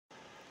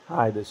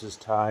Hi, this is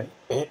Ty,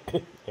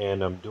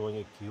 and I'm doing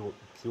a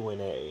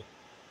Q&A,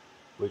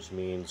 which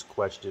means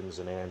questions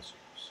and answers.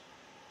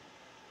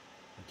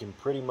 You can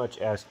pretty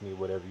much ask me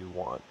whatever you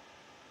want,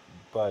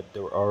 but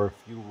there are a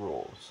few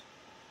rules.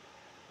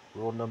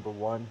 Rule number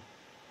one,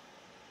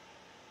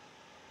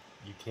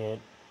 you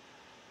can't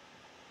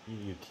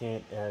you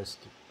can't ask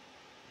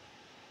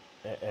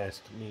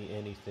me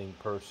anything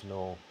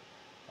personal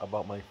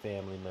about my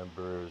family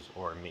members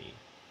or me.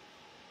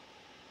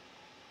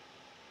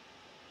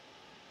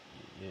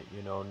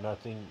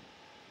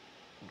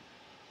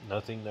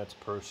 Nothing that's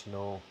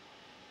personal,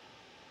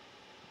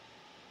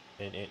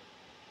 and it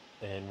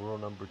and rule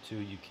number two,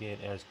 you can't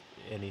ask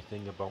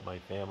anything about my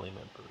family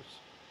members.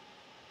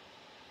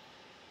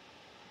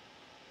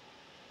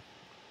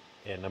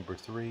 And number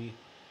three,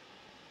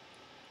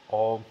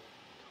 all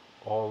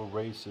all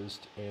racist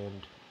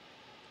and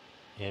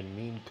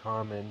mean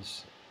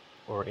comments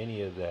or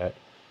any of that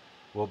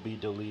will be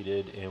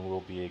deleted and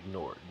will be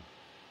ignored.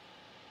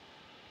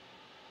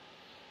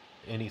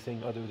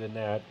 Anything other than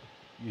that,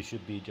 you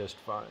should be just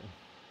fine.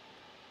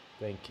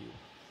 Thank you.